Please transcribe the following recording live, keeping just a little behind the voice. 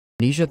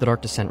Amnesia: The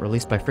Dark Descent,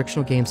 released by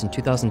Frictional Games in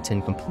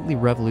 2010, completely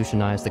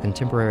revolutionized the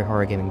contemporary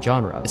horror gaming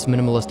genre. Its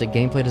minimalistic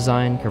gameplay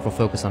design, careful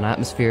focus on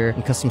atmosphere,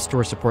 and custom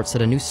story support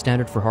set a new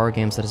standard for horror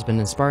games that has been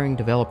inspiring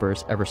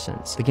developers ever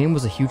since. The game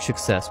was a huge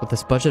success, with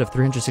its budget of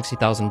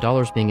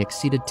 $360,000 being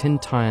exceeded 10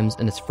 times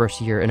in its first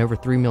year and over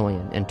 $3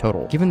 million in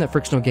total. Given that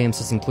Frictional Games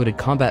has included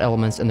combat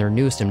elements in their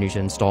newest Amnesia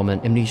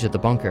installment, Amnesia: The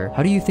Bunker,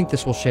 how do you think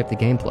this will shape the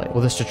gameplay? Will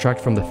this detract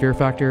from the fear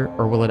factor,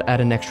 or will it add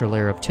an extra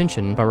layer of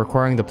tension by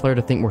requiring the player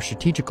to think more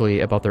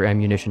strategically about their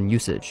ammunition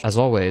usage? As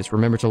always,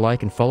 remember to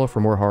like and follow for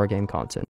more horror game content.